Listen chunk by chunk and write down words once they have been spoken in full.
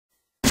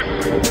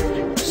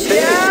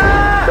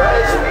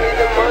Christ be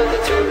the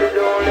multitude,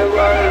 the only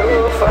one who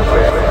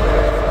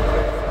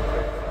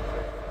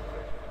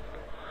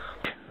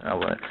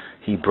our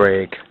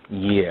Hebraic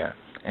year,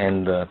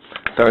 and the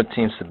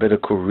 13th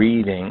Sabbatical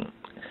reading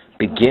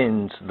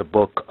begins the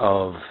book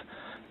of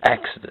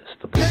Exodus,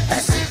 the book of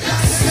Exodus.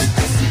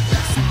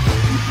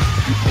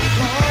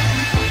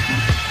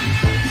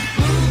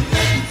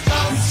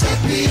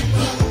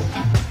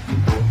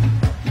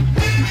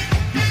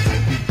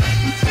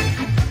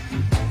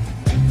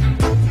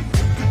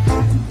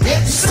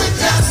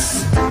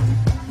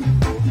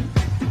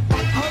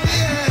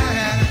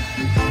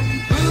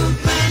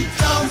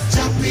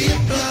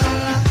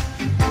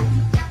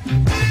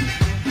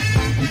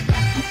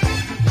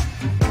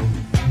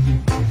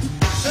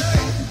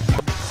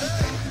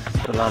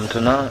 Salam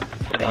Tuna,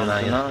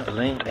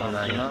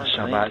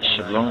 Shabbat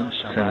Shalom,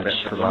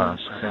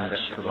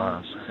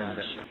 Salam.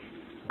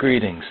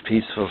 Greetings,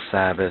 peaceful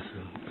Sabbath,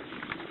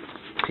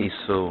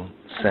 peaceful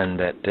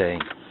Sendet day.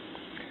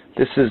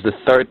 This is the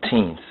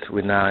 13th.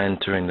 We're now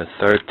entering the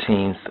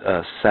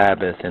 13th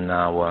Sabbath in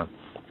our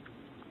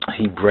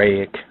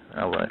Hebraic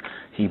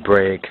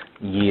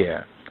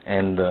year,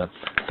 and the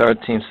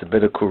 13th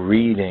Sabbatical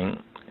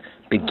reading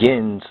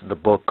begins the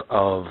book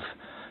of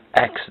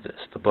Exodus,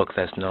 the book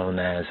that's known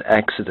as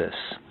Exodus,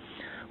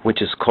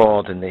 which is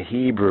called in the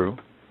Hebrew,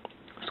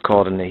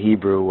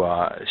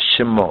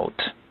 Shemot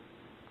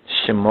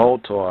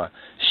or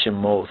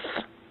Shemoth,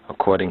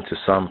 according to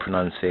some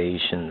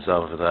pronunciations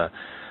of the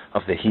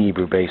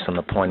Hebrew based on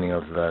the pointing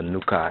of the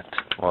nukat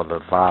or the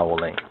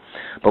voweling.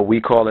 But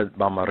we call it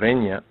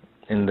Bamarinya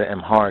in the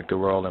Amharic, the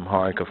Royal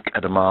Amharic of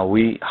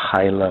Adamawi,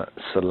 Haile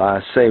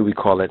Selassie. We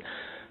call it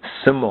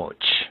Simoch,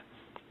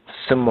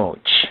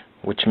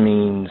 which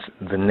means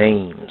the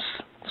names.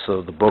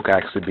 So the book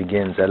actually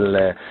begins,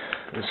 Elle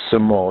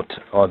Simot,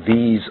 or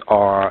these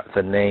are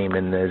the name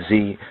in the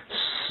Z,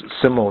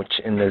 Simoch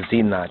in the Z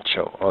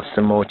Nacho, or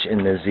Simoch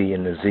in the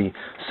Z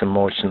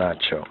Simoch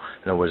Nacho.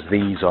 In other words,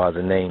 these are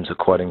the names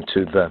according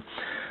to the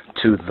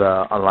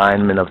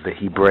alignment of the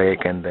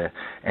Hebraic and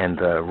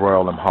the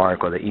Royal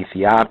Amharic or the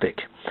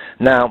Ethiopic.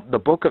 Now, the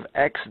book of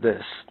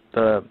Exodus,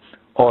 the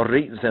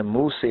Orit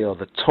Zemuse, or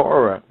the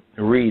Torah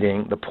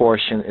reading, the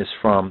portion is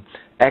from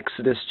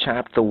Exodus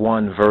chapter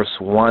 1 verse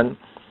 1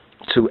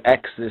 to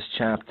Exodus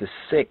chapter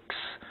 6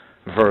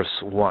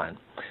 verse 1.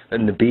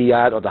 And the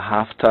Biyad or the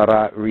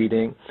Haftarah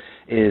reading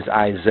is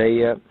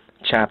Isaiah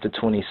chapter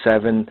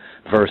 27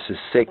 verses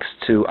 6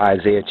 to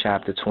Isaiah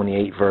chapter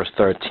 28 verse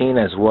 13,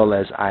 as well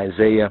as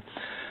Isaiah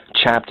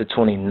chapter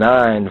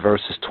 29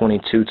 verses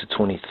 22 to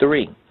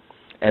 23.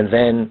 And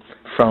then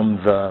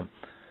from the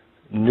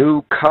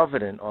New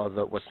Covenant, or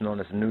what's known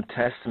as the New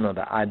Testament,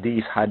 the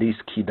Hadith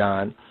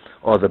Kidan,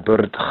 or the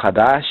Brit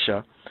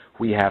Chadasha,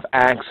 we have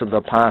Acts of the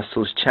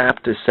Apostles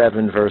chapter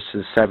 7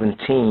 verses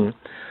 17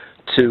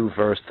 to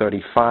verse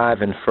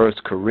 35, and 1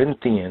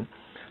 Corinthians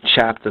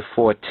chapter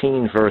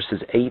 14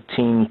 verses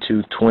 18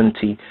 to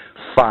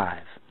 25.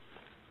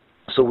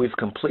 So we've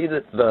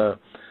completed the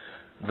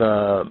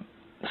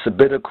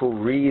Sabbatical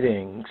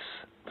readings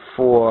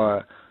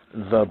for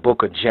the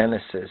book of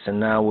Genesis, and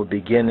now we're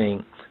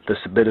beginning the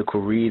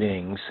Sabbatical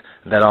readings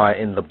that are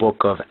in the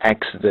book of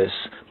Exodus,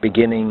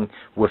 beginning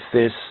with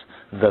this,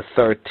 the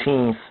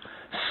 13th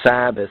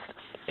Sabbath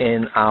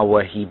in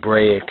our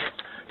Hebraic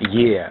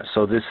year.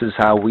 So this is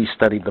how we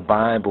study the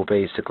Bible,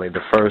 basically.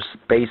 The first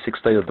basic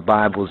study of the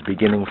Bible is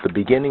beginning with the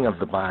beginning of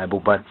the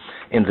Bible, but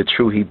in the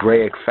true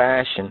Hebraic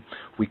fashion,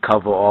 we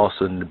cover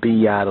also in the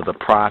Biyad of the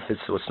prophets,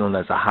 what's known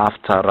as a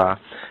Haftarah,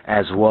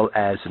 as well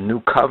as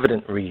New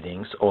Covenant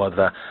readings, or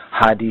the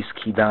Hadith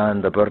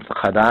Kidan, the Brit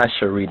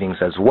Chadasha readings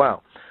as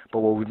well.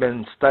 But what we've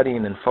been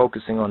studying and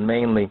focusing on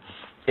mainly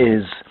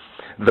is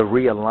the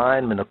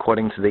realignment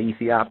according to the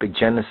Ethiopic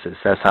Genesis.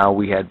 That's how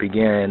we had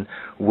began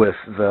with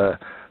the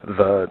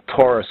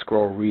Torah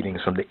scroll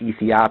readings from the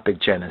Ethiopic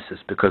Genesis,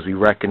 because we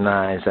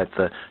recognize that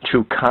the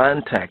true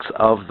context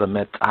of the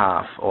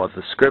Metaf, or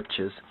the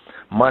scriptures,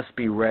 must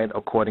be read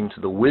according to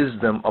the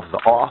wisdom of the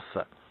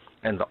author.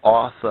 And the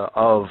author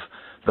of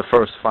the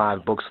first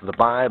 5 books of the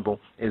Bible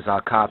is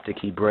our Coptic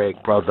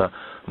Hebraic brother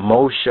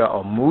Moshe,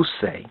 or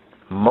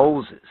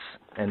Moses.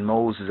 And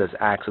Moses, as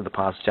Acts of the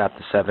Apostles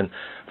chapter 7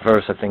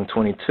 verse I think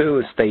 22,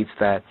 it states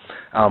that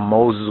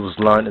Moses was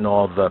learned in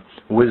all the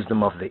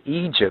wisdom of the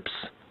Egypts,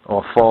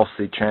 or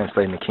falsely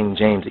translating the King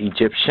James,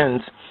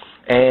 Egyptians,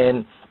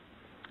 and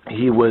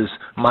he was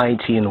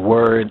mighty in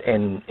word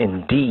and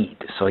in deed.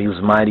 So he was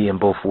mighty in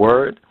both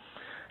word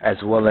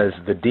as well as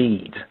the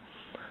deed.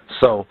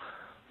 So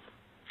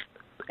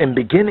in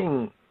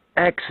beginning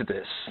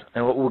Exodus,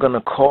 and what we're going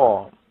to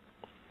call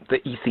the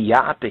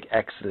Ethiopic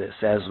Exodus,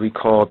 as we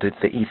called it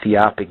the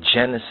Ethiopic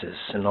Genesis,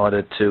 in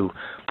order to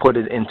put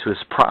it into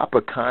its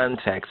proper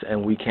context,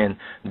 and we can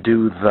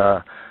do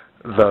the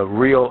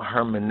real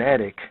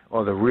hermeneutic,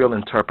 or the real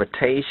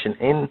interpretation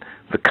in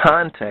the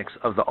context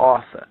of the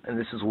author. And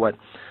this is what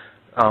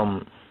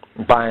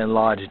by and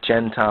large,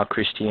 Gentile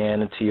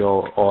Christianity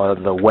or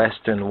the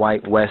Western,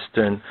 white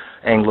Western,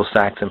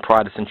 Anglo-Saxon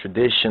Protestant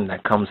tradition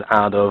that comes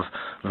out of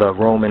the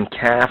Roman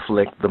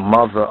Catholic. The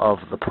mother of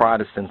the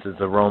Protestants is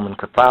the Roman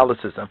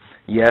Catholicism.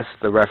 Yes,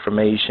 the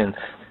Reformation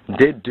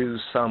did do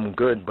some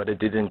good, but it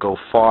didn't go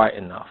far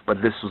enough.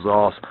 But this was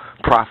all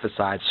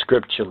prophesied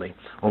scripturally.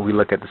 When we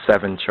look at the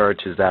 7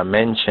 churches that I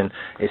mentioned,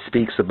 it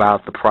speaks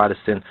about the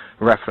Protestant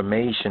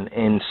Reformation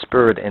in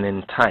spirit and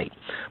in type.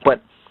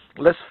 But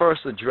let's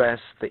first address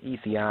the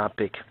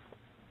Ethiopic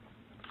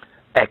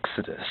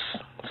Exodus.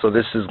 So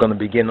this is going to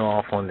begin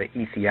off on the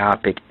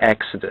Ethiopic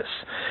Exodus.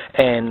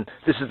 And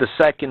this is the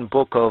second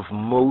book of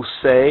Mose,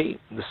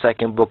 the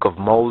second book of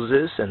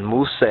Moses. And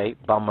Mose,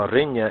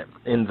 Bamarinya,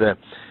 in the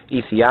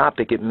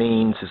Ethiopic, it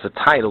means, it's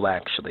a title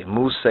actually.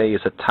 Mose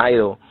is a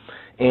title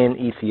in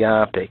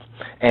Ethiopic.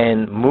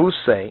 And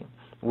Mose,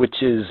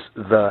 which is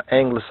the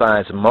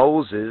anglicized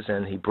Moses,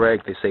 and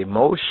Hebraic they say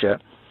Moshe,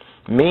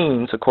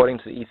 means, according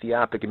to the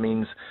Ethiopic, it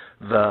means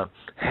the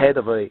head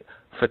of a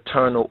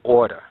fraternal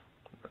order.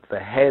 The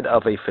head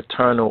of a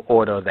fraternal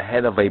order, the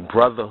head of a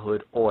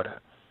brotherhood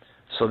order.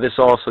 So this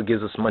also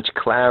gives us much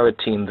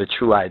clarity in the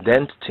true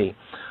identity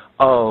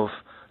of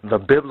the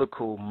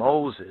biblical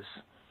Moses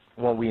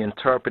when we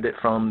interpret it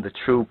from the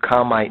true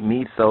Kamite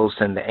mythos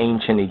and the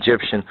ancient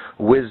Egyptian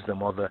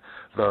wisdom, or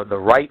the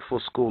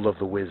rightful school of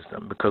the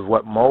wisdom. Because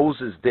what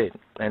Moses did,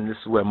 and this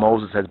is where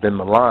Moses has been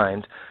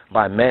maligned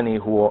by many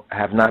who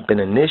have not been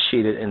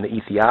initiated in the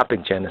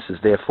Ethiopic Genesis,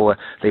 therefore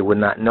they would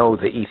not know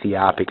the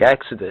Ethiopic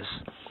Exodus.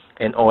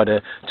 In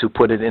order to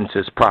put it into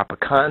its proper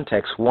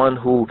context, one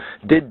who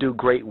did do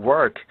great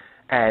work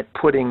at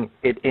putting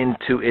it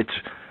into its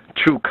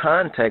true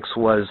context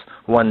was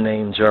one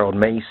named Gerald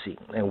Massey,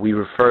 and we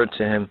referred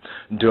to him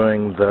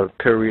during the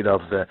period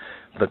of the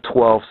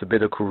 12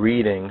 sabbatical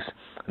readings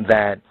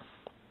that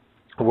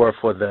were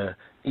for the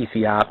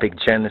Ethiopic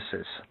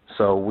Genesis.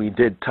 So we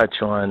did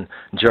touch on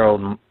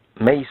Gerald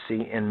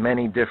Massey in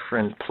many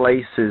different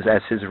places,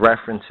 as his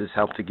references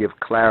help to give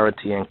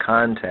clarity and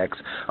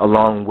context,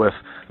 along with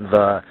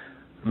the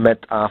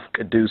Metaf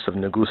Kadus of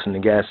Negus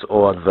Neges,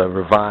 or the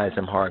Revised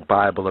Amharic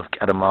Bible of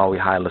Kedamawi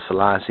Haile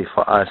Selassie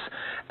for us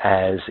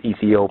as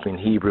Ethiopian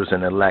Hebrews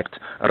and elect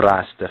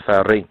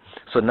Rastafari.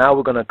 So now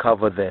we're going to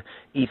cover the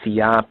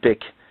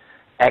Ethiopic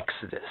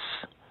Exodus.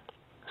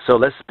 So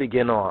let's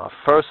begin off.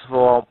 First of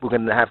all, we're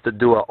going to have to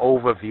do an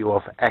overview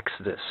of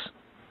Exodus.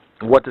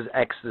 What does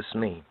Exodus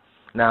mean?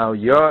 Now,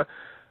 your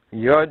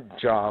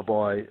job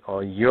or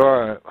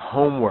your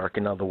homework,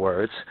 in other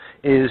words,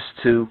 is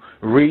to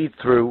read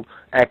through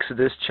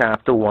Exodus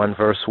chapter 1,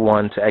 verse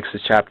 1 to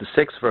Exodus chapter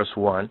 6, verse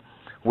 1,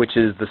 which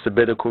is the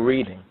sabbatical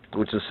reading,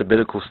 which is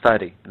sabbatical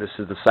study. This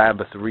is the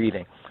Sabbath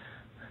reading,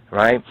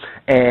 right?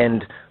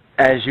 And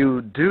as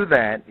you do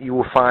that, you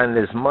will find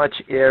there's much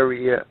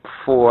area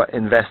for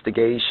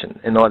investigation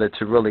in order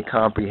to really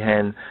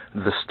comprehend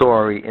the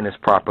story in its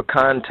proper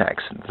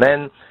context.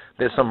 Then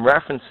there's some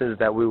references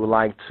that we would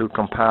like to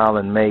compile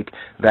and make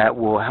that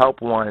will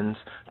help ones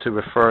to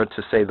refer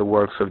to, say, the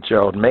works of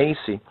Gerald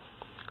Massey,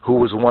 who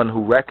was one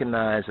who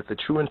recognized that the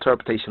true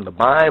interpretation of the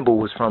Bible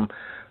was from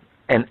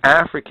an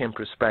African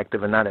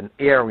perspective and not an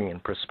Aryan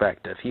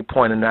perspective. He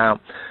pointed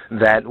out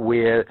that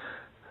where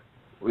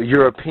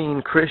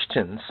European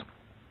Christians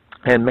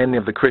and many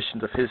of the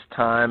Christians of his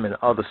time and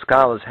other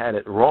scholars had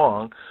it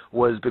wrong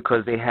was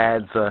because they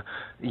had the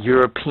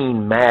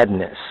European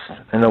madness.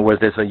 In other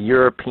words, there's a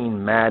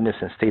European madness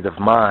and state of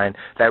mind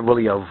that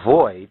really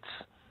avoids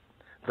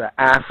the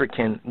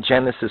African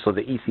Genesis or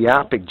the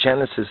Ethiopic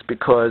Genesis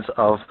because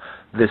of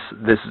this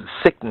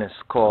sickness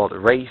called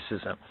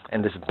racism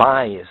and this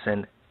bias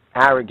and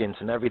arrogance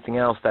and everything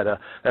else that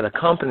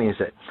accompanies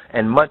it.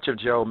 And much of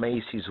Gerald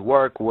Massey's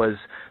work was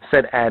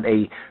set at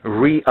a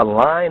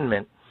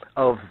realignment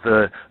of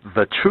the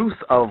truth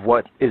of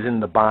what is in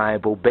the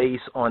Bible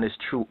based on its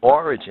true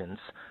origins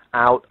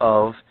out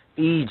of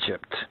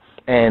Egypt.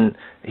 And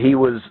he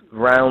was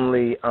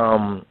roundly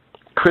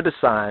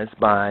criticized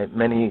by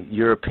many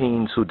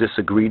Europeans who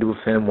disagreed with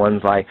him,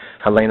 ones like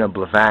Helena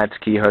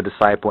Blavatsky, her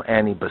disciple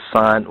Annie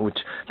Besant, which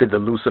did the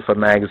Lucifer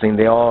magazine.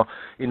 They all,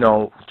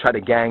 tried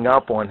to gang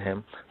up on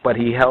him, but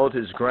he held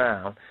his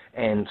ground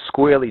and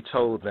squarely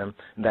told them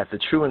that the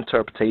true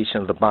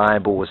interpretation of the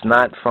Bible was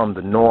not from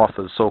the north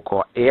of the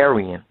so-called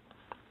Aryan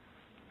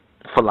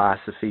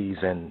philosophies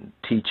and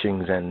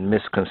teachings and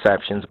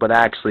misconceptions, but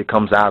actually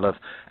comes out of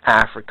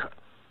Africa.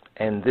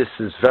 And this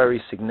is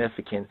very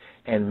significant,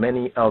 and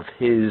many of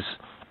his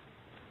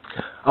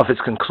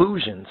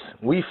conclusions,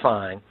 we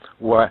find,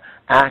 were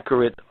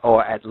accurate,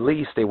 or at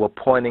least they were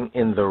pointing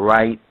in the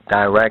right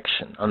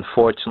direction.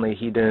 Unfortunately,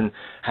 he didn't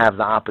have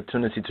the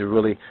opportunity to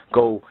really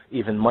go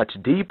even much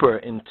deeper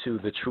into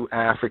the true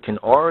African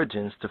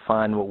origins to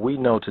find what we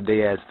know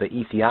today as the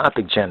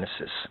Ethiopic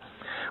Genesis.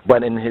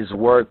 But in his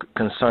work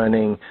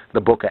concerning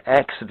the book of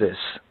Exodus,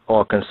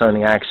 or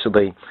concerning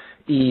actually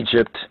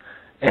Egypt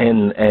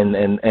and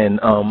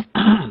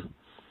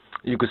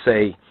you could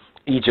say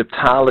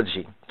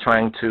Egyptology,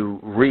 trying to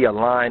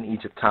realign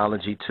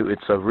Egyptology to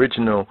its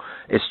original,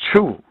 its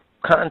true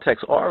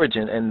context,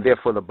 origin, and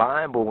therefore the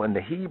Bible and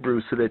the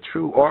Hebrews to their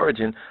true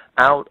origin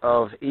out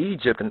of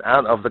Egypt and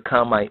out of the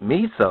Kamite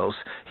mythos,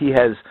 he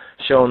has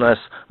shown us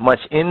much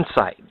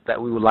insight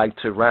that we would like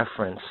to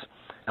reference.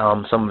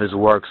 Some of his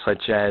works,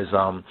 such as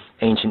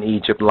Ancient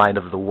Egypt, Light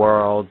of the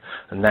World,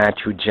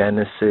 Natural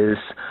Genesis,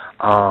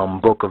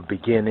 Book of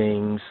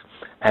Beginnings,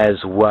 as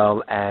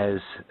well as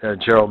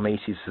Gerald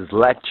Massey's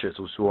lectures,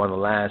 which were one of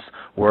the last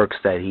works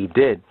that he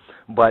did.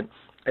 But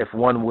if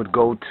one would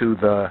go to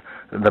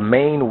the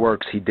main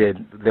works he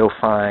did, they'll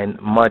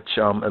find much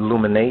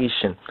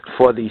illumination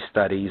for these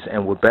studies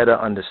and will better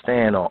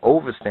understand or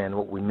overstand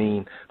what we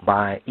mean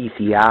by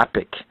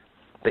Ethiopic,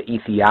 the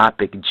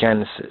Ethiopic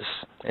Genesis.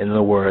 In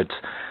other words,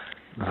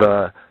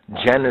 the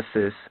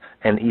Genesis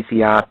and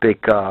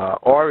Ethiopic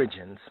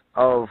origins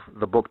of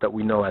the book that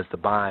we know as the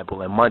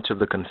Bible, and much of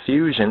the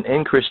confusion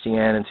in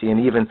Christianity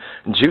and even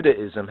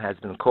Judaism has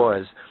been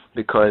caused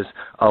because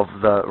of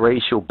the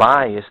racial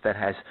bias that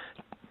has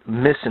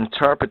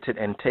misinterpreted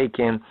and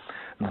taken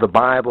the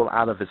Bible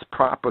out of its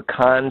proper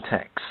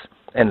context,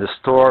 and the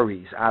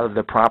stories out of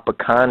the proper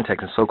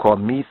context, and so-called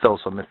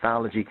mythos or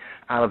mythology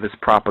out of its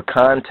proper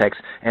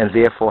context, and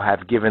therefore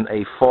have given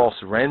a false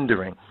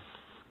rendering,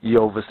 you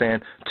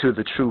understand, to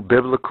the true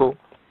biblical,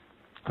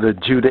 the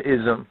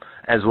Judaism,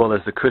 as well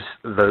as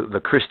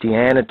the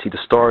Christianity, the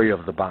story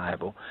of the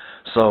Bible.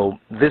 So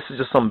this is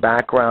just some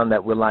background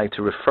that we'd like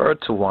to refer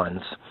to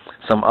ones,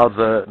 some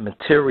other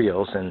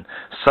materials and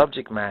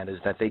subject matters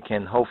that they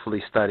can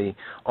hopefully study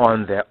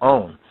on their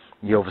own.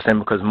 You understand?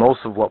 Because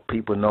most of what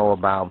people know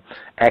about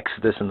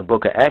Exodus and the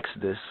book of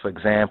Exodus, for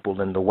example,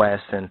 in the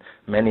West, and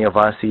many of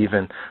us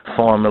even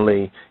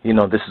formerly,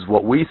 this is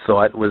what we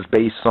thought was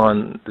based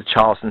on the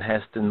Charlton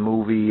Heston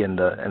movie and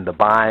the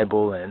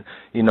Bible, and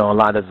a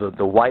lot of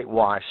the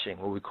whitewashing,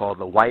 what we call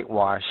the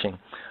whitewashing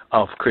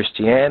of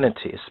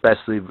Christianity,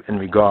 especially in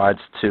regards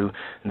to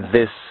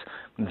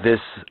this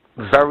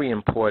very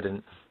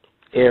important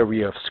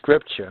area of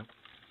Scripture,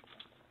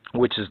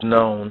 which is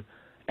known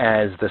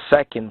as the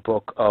second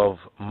book of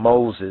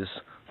Moses,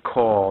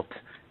 called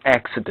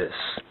Exodus,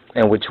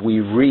 and which we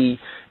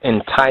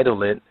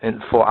re-entitle it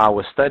for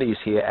our studies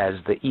here as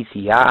the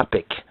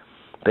Ethiopic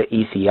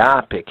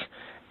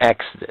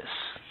Exodus.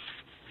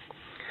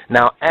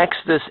 Now,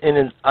 Exodus in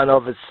and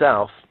of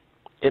itself,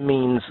 it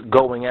means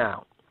going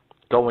out.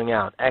 Going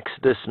out.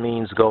 Exodus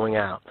means going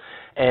out.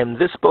 And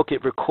this book,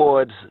 it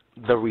records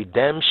the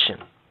redemption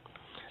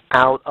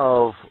out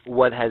of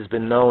what has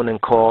been known and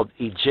called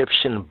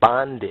Egyptian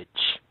bondage.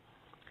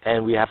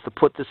 And we have to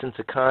put this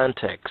into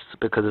context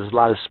because there's a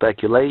lot of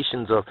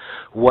speculations of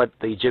what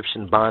the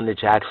Egyptian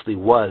bondage actually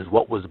was,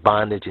 what was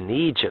bondage in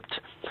Egypt.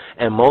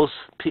 And most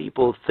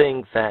people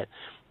think that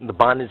the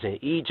bondage in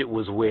Egypt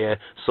was where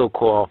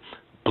so-called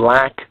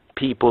black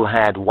people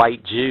had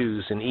white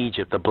Jews in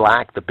Egypt. The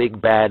big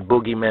bad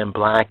boogeyman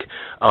black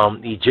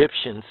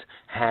Egyptians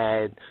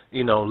had,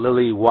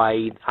 lily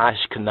white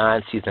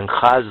Ashkenazis and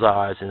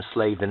Khazars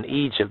enslaved in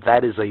Egypt.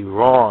 That is a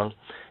wrong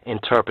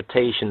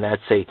interpretation.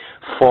 That's a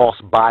false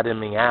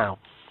bottoming out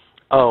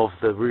of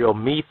the real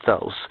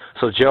mythos.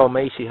 So Gerald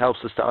Massey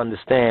helps us to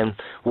understand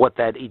what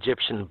that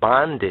Egyptian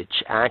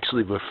bondage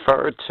actually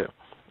referred to,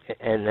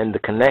 and the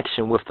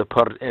connection with the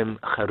Par'im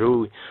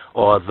Kharui,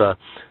 or the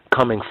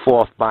coming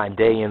forth by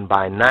day and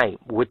by night.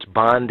 Which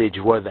bondage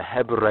were the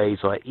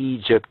Hebrides or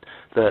Egypt?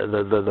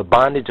 The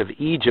bondage of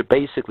Egypt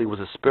basically was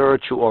a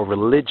spiritual or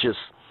religious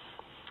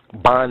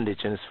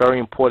bondage, and it's very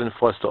important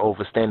for us to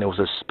understand there was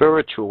a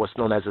spiritual, what's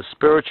known as a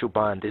spiritual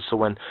bondage. So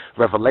when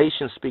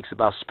Revelation speaks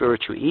about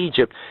spiritual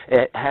Egypt,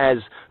 it has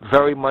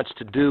very much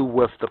to do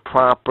with the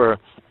proper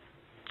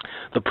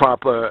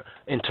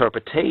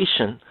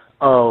interpretation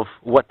of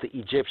what the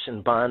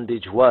Egyptian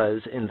bondage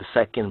was in the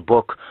second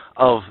book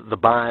of the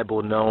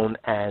Bible, known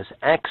as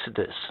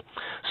Exodus.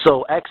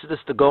 So Exodus,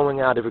 the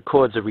going out, it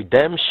records a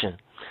redemption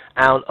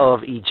out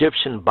of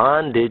Egyptian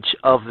bondage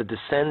of the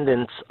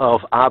descendants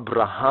of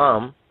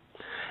Abraham,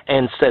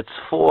 and sets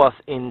forth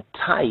in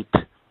type,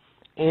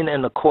 in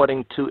and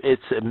according to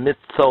its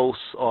mythos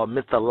or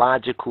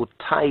mythological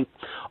type,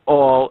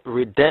 or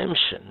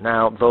redemption.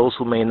 Now, those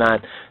who may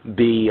not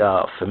be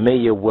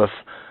familiar with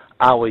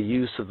our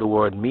use of the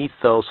word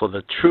mythos, or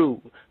the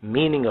true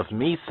meaning of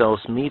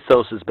mythos,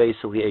 mythos is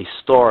basically a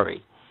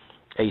story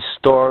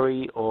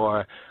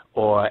or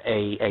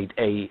a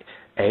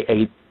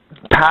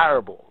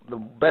parable. The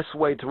best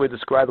way to really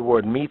describe the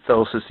word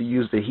mythos is to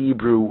use the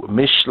Hebrew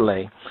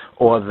mishle,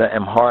 or the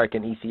Amharic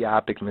and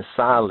Ethiopic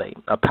misale,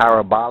 a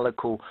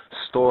parabolical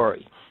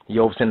story.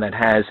 That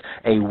has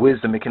a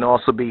wisdom. It can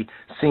also be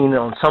seen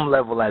on some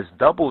level as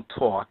double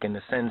talk, in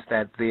the sense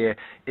that there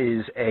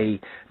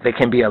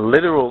can be a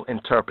literal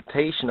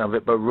interpretation of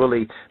it, but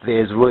really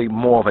there's really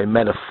more of a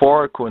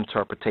metaphorical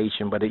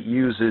interpretation, but it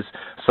uses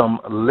some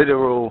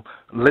literal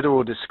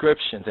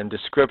descriptions and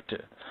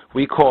descriptor.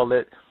 We call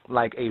it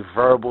like a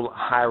verbal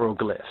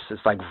hieroglyphs.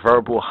 It's like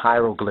verbal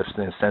hieroglyphs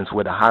in a sense,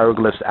 where the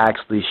hieroglyphs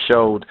actually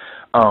showed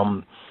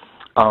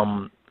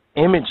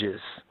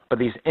images, but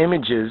these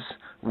images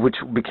which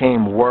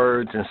became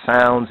words and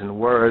sounds and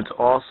words,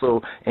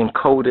 also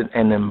encoded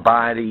and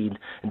embodied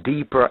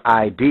deeper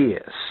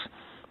ideas.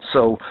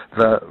 So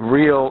the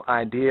real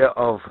idea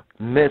of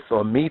myth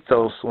or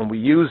mythos, when we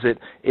use it,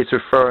 it's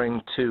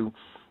referring to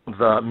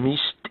the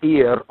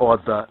mishtir, or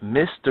the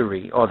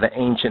mystery, or the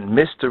ancient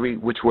mystery,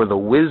 which were the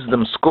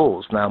wisdom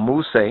schools. Now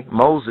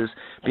Moses,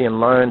 being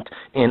learned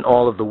in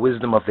all of the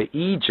wisdom of the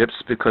Egypts,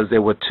 because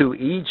there were two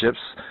Egypts,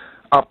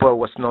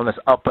 what's known as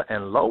Upper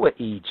and Lower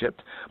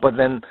Egypt, but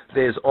then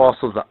there's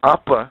also the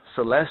Upper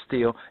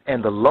Celestial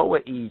and the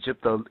Lower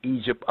Egypt, the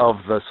Egypt of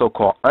the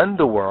so-called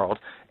Underworld,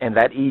 and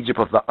that Egypt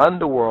of the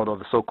Underworld, or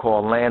the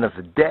so-called land of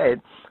the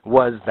dead,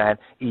 was that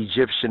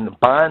Egyptian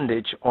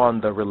bondage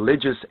on the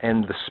religious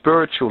and the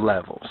spiritual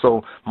level.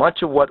 So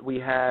much of what we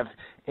have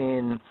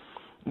in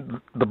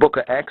the book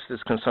of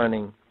Exodus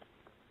concerning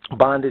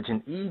bondage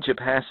in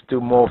Egypt has to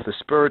do more with the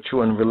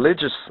spiritual and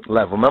religious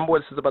level. Remember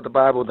what it says about the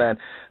Bible, that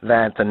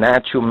the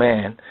natural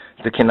man,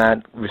 they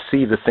cannot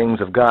receive the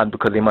things of God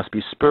because they must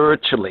be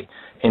spiritually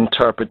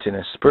interpreted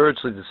and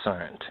spiritually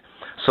discerned.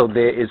 So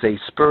there is a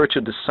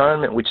spiritual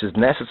discernment which is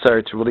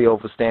necessary to really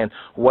understand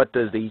what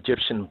does the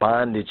Egyptian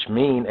bondage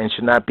mean, and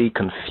should not be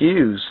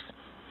confused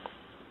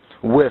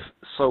with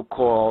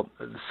so-called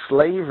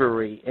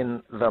slavery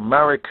in the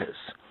Americas.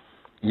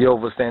 You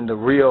understand, the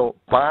real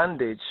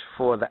bondage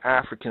for the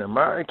African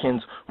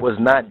Americans was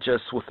not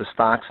just with the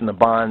stocks and the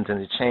bonds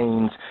and the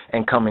chains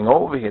and coming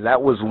over here.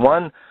 That was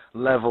one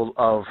level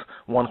of,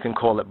 one can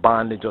call it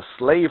bondage or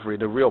slavery.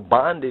 The real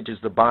bondage is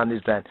the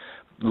bondage that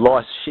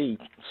lost sheep,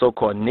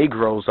 so-called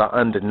Negroes, are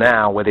under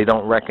now, where they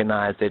don't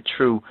recognize their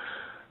true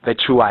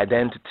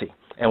identity,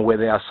 and where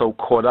they are so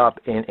caught up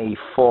in a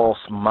false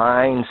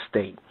mind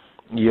state.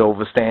 You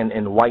understand,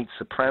 in white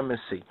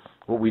supremacy,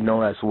 what we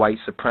know as white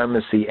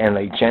supremacy, and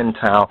a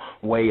Gentile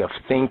way of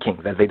thinking,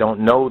 that they don't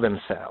know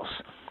themselves.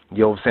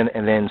 You understand?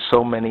 And then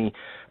so many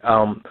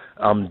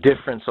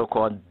different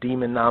so-called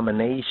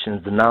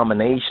denominations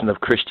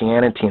of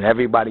Christianity and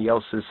everybody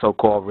else's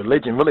so-called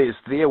religion. Really, it's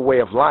their way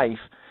of life.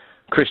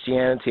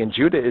 Christianity and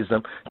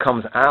Judaism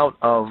comes out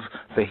of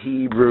the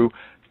Hebrew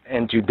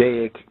and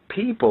Judaic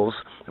peoples,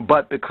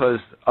 but because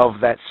of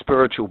that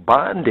spiritual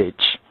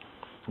bondage,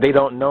 they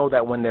don't know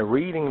that when they're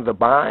reading the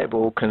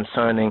Bible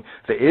concerning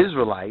the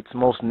Israelites,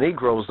 most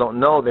Negroes don't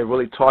know they're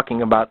really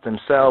talking about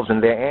themselves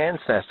and their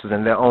ancestors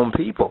and their own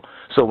people.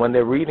 So when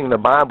they're reading the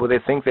Bible, they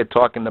think they're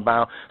talking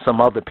about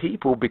some other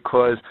people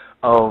because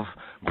of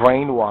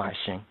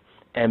brainwashing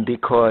and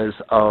because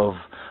of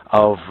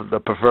the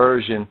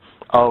perversion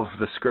of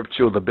the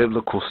scriptural, the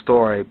biblical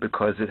story,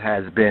 because it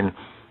has been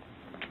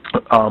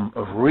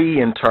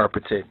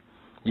reinterpreted,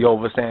 you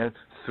understand,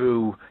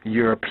 through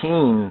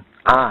European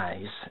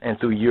eyes and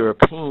through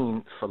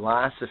European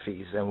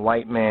philosophies and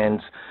white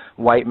man's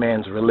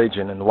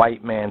religion and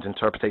white man's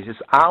interpretation. It's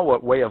our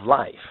way of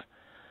life.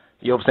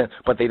 You understand?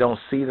 But they don't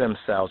see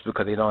themselves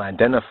because they don't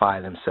identify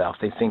themselves.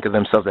 They think of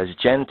themselves as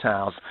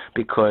Gentiles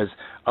because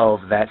of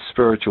that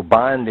spiritual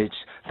bondage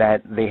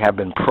that they have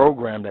been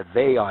programmed that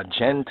they are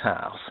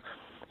Gentiles.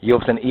 You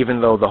understand?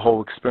 Even though the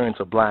whole experience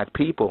of black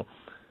people,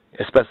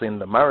 especially in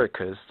the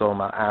Americas, so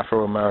my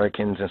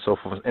Afro-Americans and so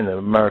forth in the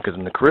Americas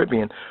and the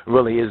Caribbean,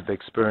 really is the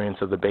experience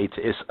of the Beit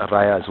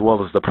Israel, as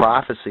well as the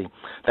prophecy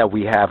that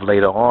we have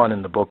later on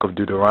in the book of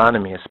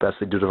Deuteronomy,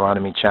 especially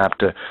Deuteronomy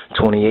chapter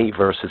 28,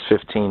 verses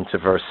 15 to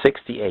verse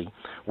 68.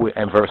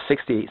 And verse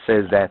 68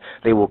 says that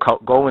they will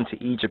go into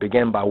Egypt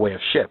again by way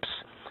of ships.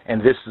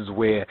 And this is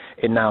where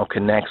it now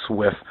connects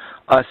with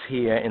us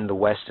here in the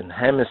Western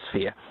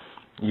Hemisphere.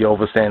 You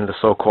understand, the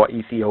so-called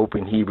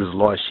Ethiopian Hebrews,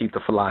 lost sheep, the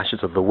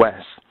FALASHAS of the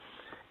West,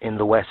 in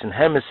the Western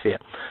Hemisphere.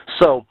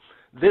 So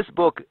this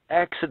book,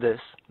 Exodus,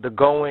 the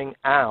going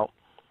out,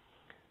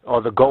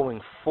 or the going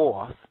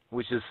forth,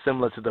 which is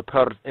similar to the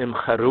Per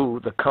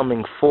Imcharu, the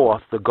coming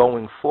forth, the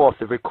going forth,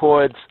 it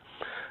records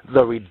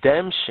the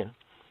redemption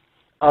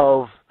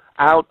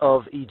out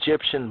of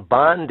Egyptian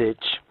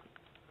bondage,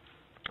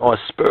 or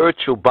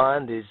spiritual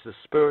bondage, the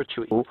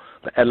spiritual,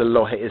 the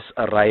Elohe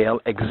Israel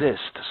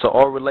exists. So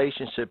all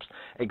relationships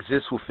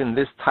exist within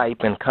this type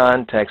and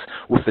context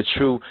with the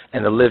true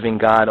and the living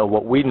God, or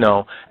what we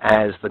know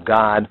as the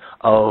God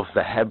of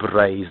the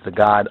Hebrews, the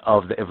God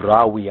of the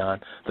Ibrawian,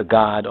 the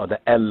God, or the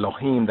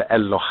Elohim, the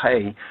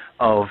Elohe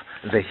of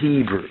the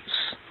Hebrews.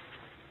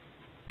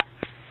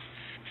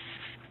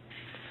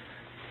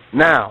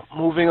 Now,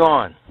 moving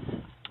on,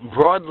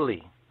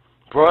 broadly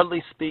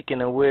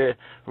speaking, and we're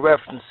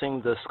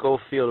referencing the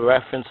Schofield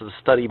reference of the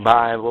Study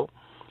Bible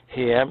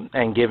here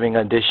and giving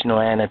additional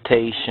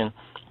annotation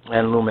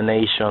and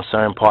illumination on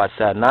certain parts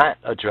that are not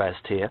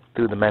addressed here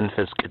through the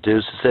Memphis Kedus.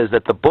 It says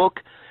that the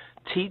book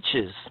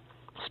teaches,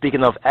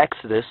 speaking of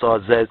Exodus, or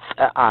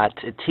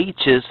Zetzat, it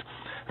teaches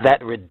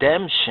that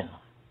redemption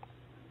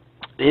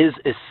is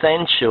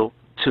essential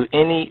to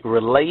any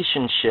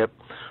relationship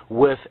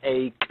with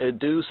a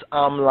Kedus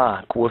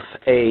Amlak, with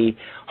a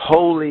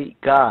holy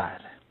God.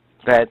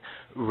 That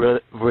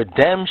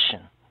redemption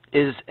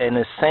is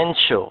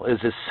essential, in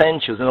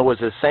other words,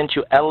 an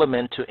essential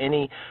element to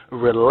any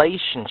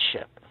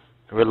relationship.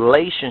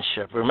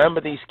 relationship.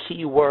 Remember these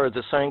key words,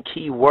 the certain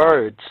key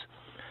words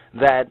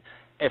that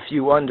if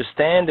you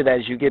understand it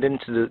as you get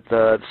into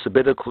the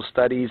sabbatical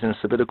studies and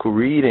sabbatical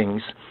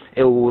readings,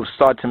 it will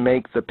start to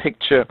make the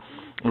picture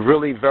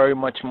really very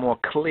much more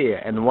clear.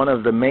 And one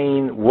of the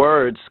main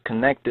words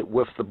connected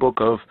with the book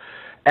of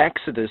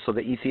Exodus, or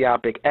the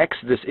Ethiopic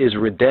Exodus, is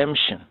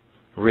redemption.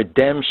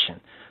 Redemption.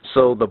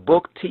 So the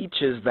book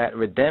teaches that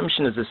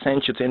redemption is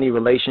essential to any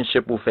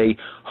relationship with a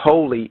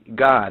holy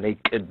God, a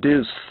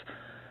Kedus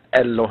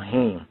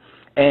Elohim,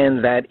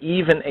 and that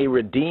even a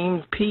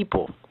redeemed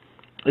people,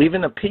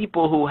 even a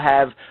people who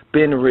have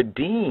been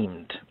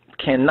redeemed,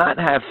 cannot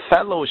have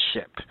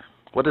fellowship.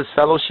 What is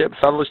fellowship?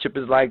 Fellowship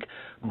is like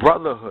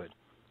brotherhood,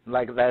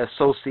 like that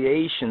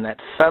association, that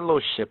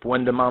fellowship,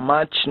 when the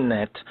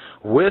mamachnet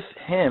with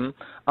him,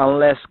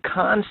 unless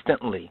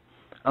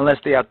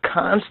they are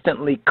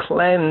constantly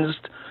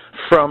cleansed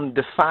from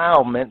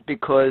defilement,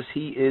 because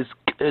he is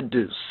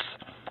kedus,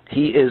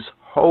 he is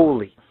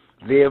holy.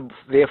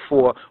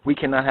 Therefore, we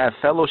cannot have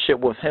fellowship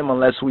with him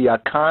unless we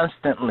are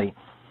constantly,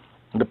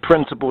 the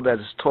principle that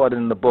is taught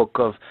in the book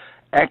of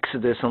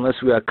Exodus, unless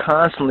we are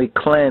constantly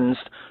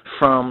cleansed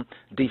from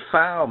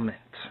defilement.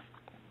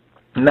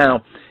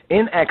 Now,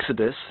 in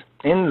Exodus,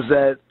 in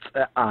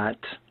Duat,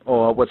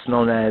 or what's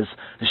known as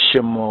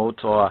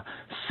Shemot or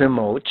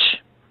Simoch,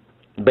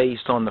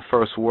 based on the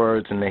first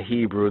words in the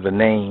Hebrew, the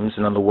names,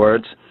 in other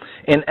words,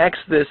 in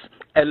Exodus,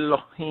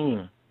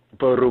 Elohim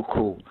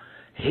Baruchu,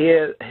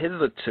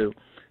 hitherto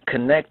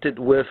connected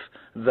with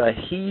the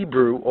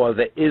Hebrew or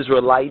the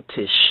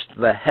Israelitish,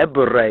 the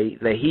Hebrei,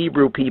 the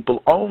Hebrew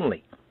people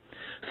only,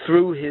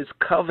 through his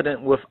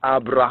covenant with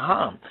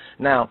Abraham.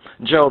 Now,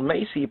 Gerald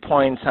Massey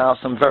points out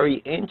some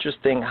very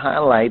interesting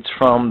highlights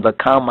from the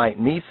Kamite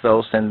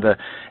Mythos and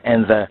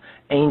the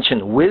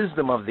ancient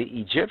wisdom of the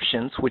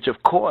Egyptians, which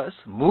of course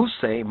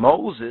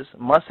Moses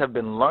must have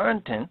been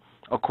learned in,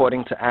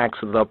 according to Acts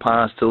of the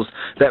Apostles,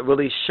 that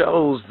really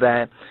shows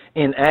that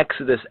in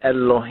Exodus,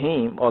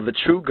 Elohim, or the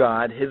true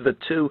God,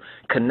 hitherto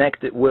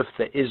connected with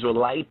the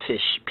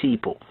Israelitish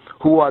people.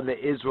 Who are the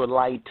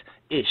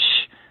Israelite-ish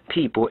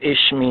people?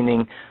 Ish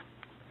meaning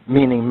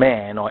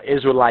man, or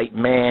Israelite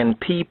man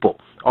people,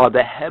 or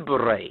the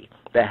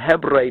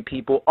Hebrei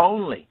people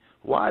only.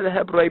 Why the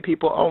Hebrei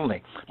people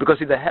only? Because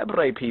see, the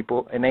Hebrei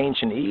people in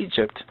ancient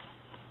Egypt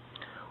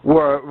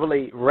were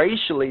really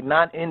racially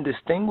not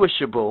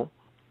indistinguishable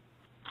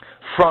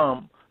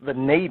from the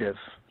native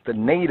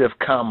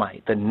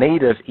Kamite, the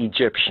native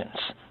Egyptians.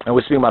 And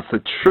we're speaking about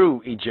the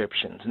true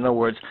Egyptians. In other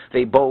words,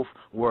 they both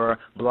were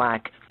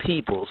black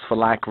peoples, for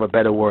lack of a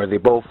better word. They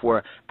both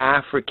were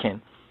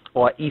African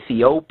or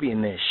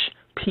Ethiopianish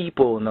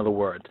people, in other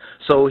words.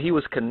 So he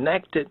was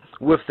connected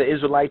with the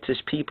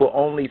Israelitish people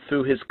only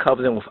through his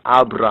covenant with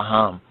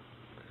Abraham,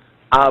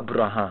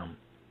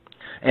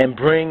 and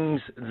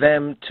brings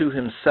them to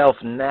himself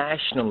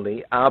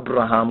nationally.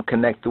 Abraham,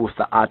 connected with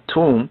the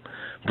Atum,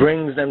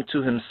 brings them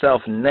to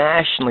himself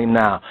nationally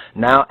now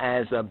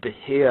as a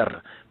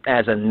Behir,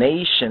 as a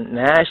nation,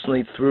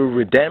 nationally through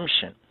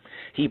redemption.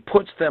 He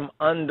puts them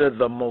under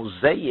the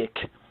Mosaic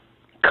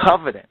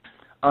covenant,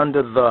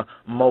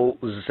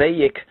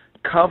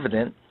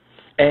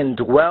 and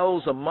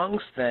dwells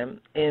amongst them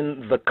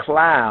in the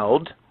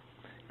cloud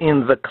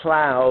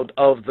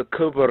of the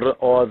Kubur,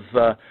 or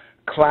the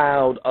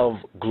cloud of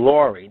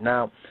glory.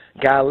 Now,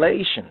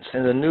 Galatians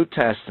in the New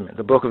Testament,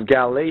 the book of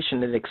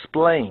Galatians, it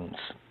explains.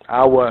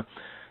 Our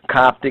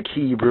Coptic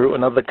Hebrew,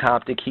 another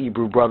Coptic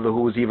Hebrew brother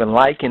who is even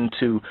likened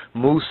to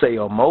Musa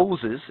or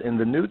Moses in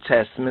the New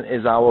Testament,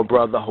 is our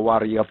brother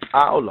Hawaria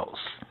Paulos.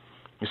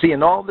 You see,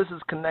 and all this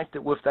is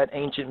connected with that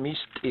ancient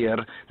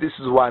mystir. This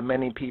is why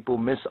many people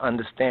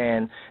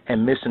misunderstand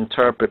and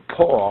misinterpret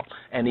Paul,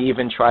 and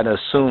even try to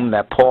assume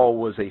that Paul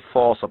was a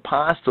false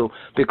apostle,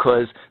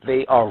 because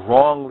they are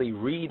wrongly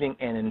reading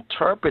and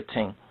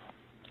interpreting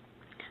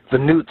the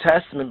New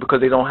Testament,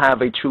 because they don't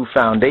have a true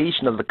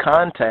foundation of the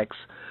context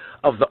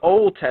of the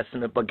Old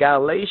Testament. But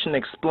Galatians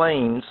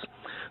explains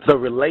the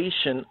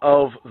relation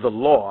of the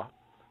law,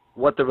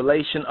 what the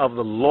relation of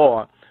the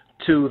law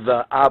to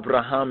the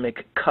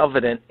Abrahamic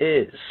covenant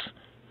is.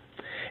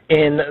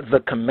 In the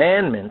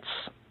commandments,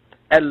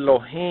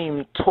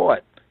 Elohim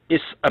taught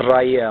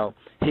Israel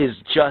his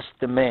just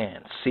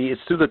demands. See, it's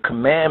through the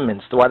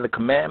commandments. Why the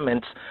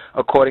commandments,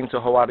 according to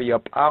Hawaria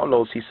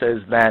Paulos, he says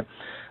that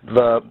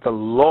the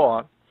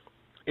law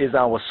is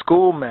our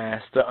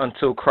schoolmaster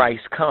until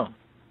Christ comes.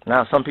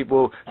 Now, some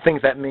people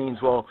think that means,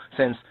 well,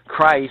 since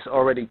Christ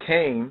already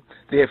came,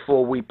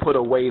 therefore we put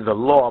away the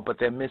law, but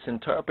they're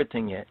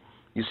misinterpreting it.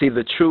 You see,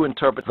 the true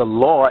interpret, the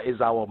law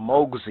is our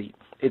mogzi.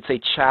 It's a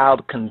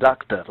child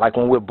conductor. Like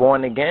when we're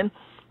born again,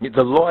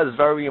 the law is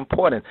very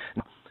important.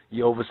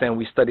 You understand,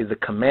 we study the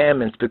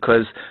commandments,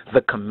 because the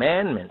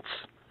commandments,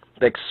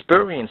 the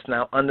experience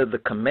now under the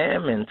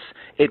commandments,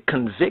 it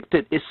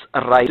convicted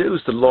Israel.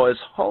 The law is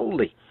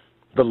holy,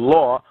 the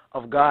law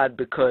of God,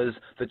 because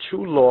the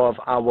true law of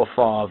our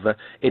Father,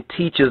 it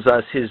teaches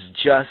us his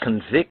just,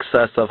 convicts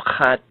us of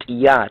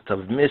chatiyat,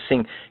 of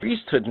missing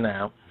priesthood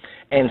now,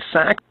 and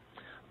sacrifice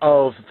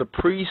of the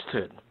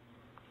priesthood,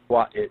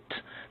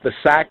 the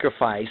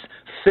sacrifice,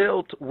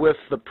 filled with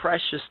the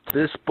precious.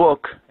 This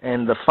book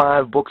and the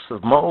 5 books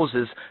of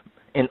Moses,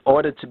 in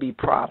order to be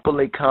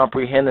properly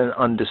comprehended and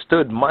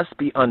understood, must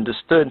be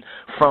understood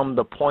from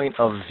the point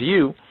of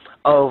view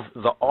of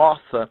the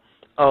author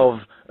of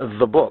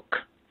the book.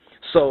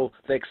 So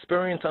the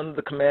experience under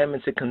the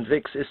commandments, it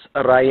convicts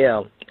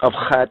Israel of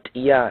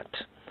Chatiyat,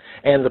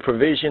 and the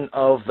provision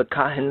of the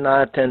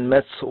Kahanat and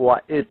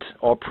Metzwa'it,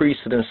 or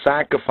priesthood and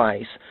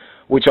sacrifice,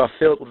 which are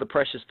filled with the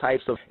precious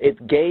types of,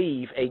 it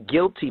gave a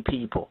guilty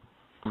people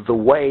the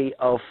way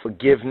of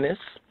forgiveness,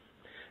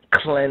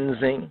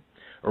 cleansing,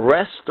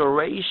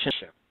 restoration.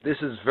 This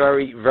is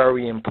very,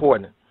 very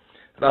important.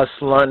 Thus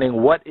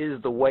learning what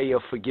is the way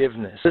of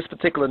forgiveness. This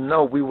particular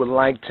note, we would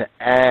like to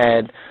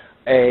add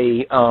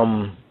a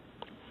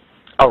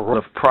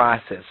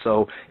process,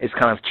 so it's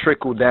kind of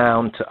trickled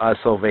down to us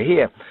over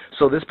here.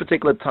 So this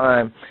particular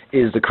time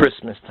is the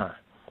Christmas time,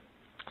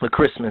 the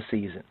Christmas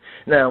season.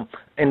 Now,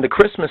 in the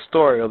Christmas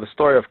story, or the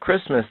story of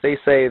Christmas, they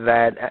say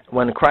that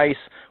when Christ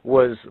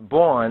was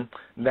born,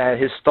 that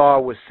his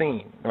star was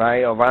seen,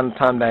 right? Around the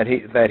time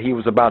that he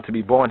was about to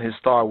be born, his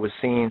star was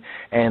seen,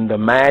 and the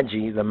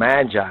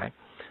Magi,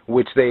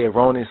 which they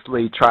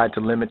erroneously tried to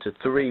limit to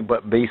 3,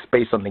 but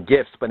based on the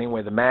gifts. But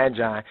anyway, the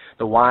Magi,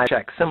 the wise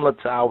check, similar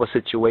to our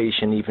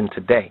situation even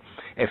today,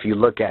 if you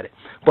look at it.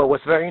 But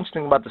what's very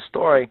interesting about the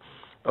story,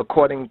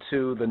 according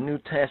to the New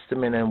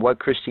Testament and what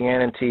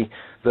Christianity,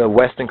 the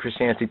Western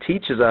Christianity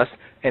teaches us,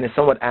 and it's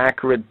somewhat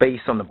accurate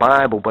based on the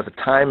Bible, but the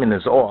timing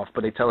is off.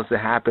 But they tell us it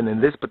happened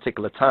in this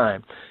particular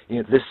time,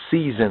 this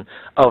season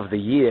of the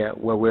year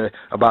where we're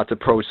about to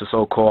approach the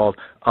so-called,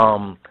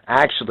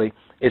 actually,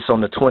 it's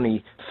on the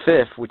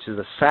 25th, which is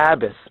a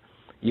Sabbath,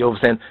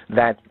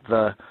 that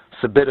the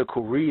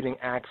Sabbatical reading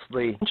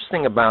actually,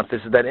 interesting about this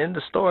is that in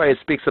the story it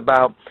speaks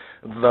about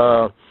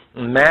the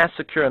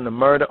massacre and the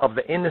murder of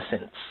the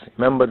innocents.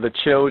 Remember the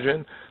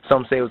children?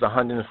 Some say it was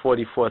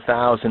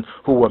 144,000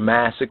 who were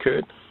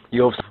massacred.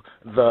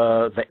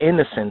 The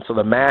innocents, or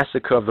the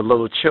massacre of the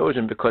little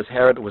children, because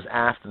Herod was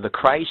after the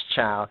Christ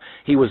child.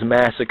 He was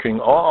massacring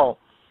all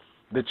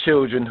the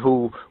children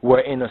who were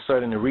in a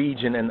certain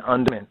region and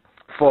under.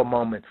 For a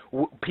moment,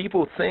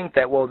 people think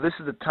that, well, this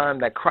is the time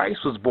that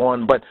Christ was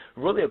born, but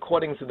really,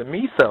 according to the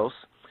Mythos,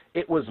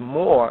 it was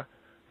more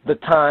the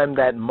time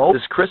that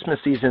Moses, Christmas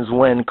season, is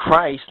when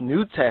Christ,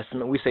 New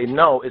Testament, we say,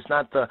 no, it's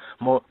not the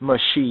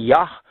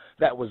Mashiach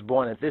that was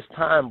born at this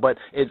time, but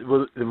it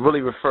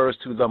really refers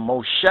to the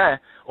Moshe,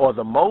 or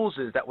the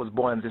Moses that was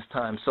born at this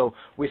time. So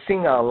we're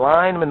seeing an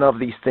alignment of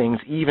these things,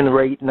 even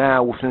right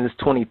now within this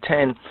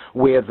 2010,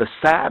 where the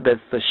Sabbath,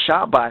 the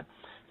Shabbat,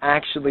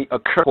 actually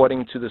occur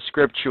according to the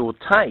scriptural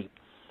type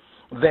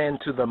than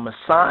to the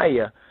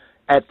Messiah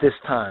at this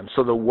time.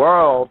 So the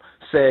world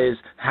says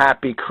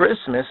Happy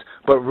Christmas,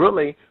 but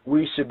really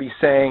we should be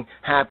saying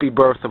Happy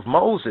Birth of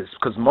Moses,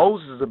 because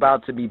Moses is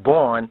about to be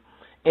born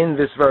in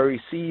this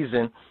very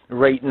season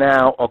right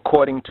now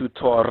according to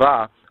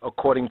Torah,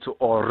 according to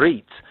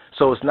Orit.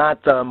 So it's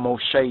not the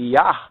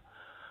Moshiach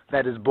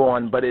that is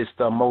born, but it's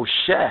the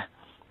Moshe,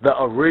 the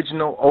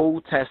original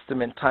Old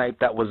Testament type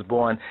that was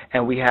born,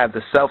 and we have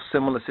the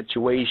self-similar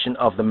situation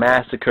of the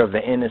massacre of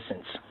the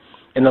innocents.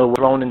 In other words,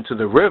 thrown into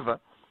the river,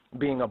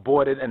 being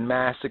aborted and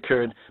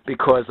massacred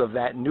because of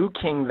that new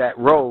king that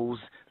rose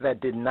that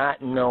did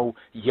not know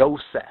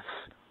Yosef,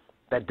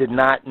 that did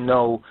not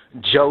know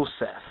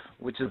Joseph,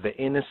 which is the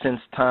innocence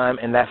time,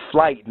 and that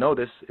flight.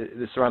 Notice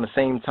it's around the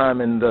same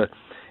time in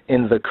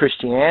the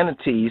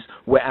Christianities,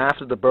 where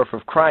after the birth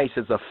of Christ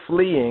is a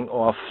fleeing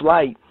or a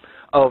flight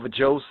of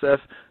Joseph,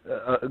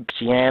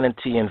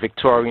 Christianity and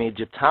Victorian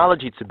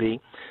Egyptology to be.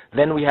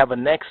 Then we have a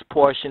next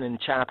portion in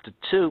chapter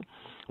 2.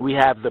 We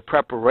have the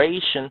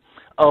preparation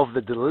of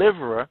the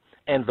deliverer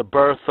and the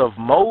birth of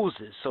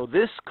Moses. So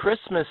this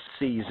Christmas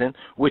season,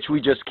 which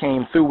we just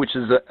came through, which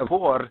is a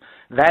war,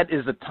 that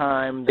is the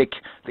time the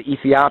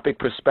Ethiopic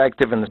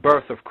perspective and the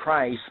birth of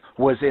Christ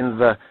was in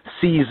the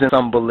season,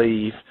 some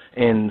believe,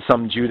 in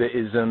some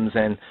Judaisms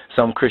and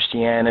some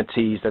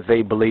Christianities, that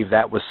they believe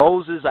that was.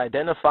 Moses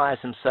identifies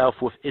himself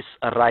with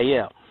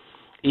Israel.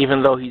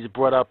 Even though he's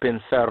brought up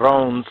in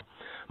Pharaoh's,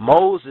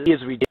 Moses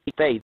is redeemed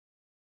faith.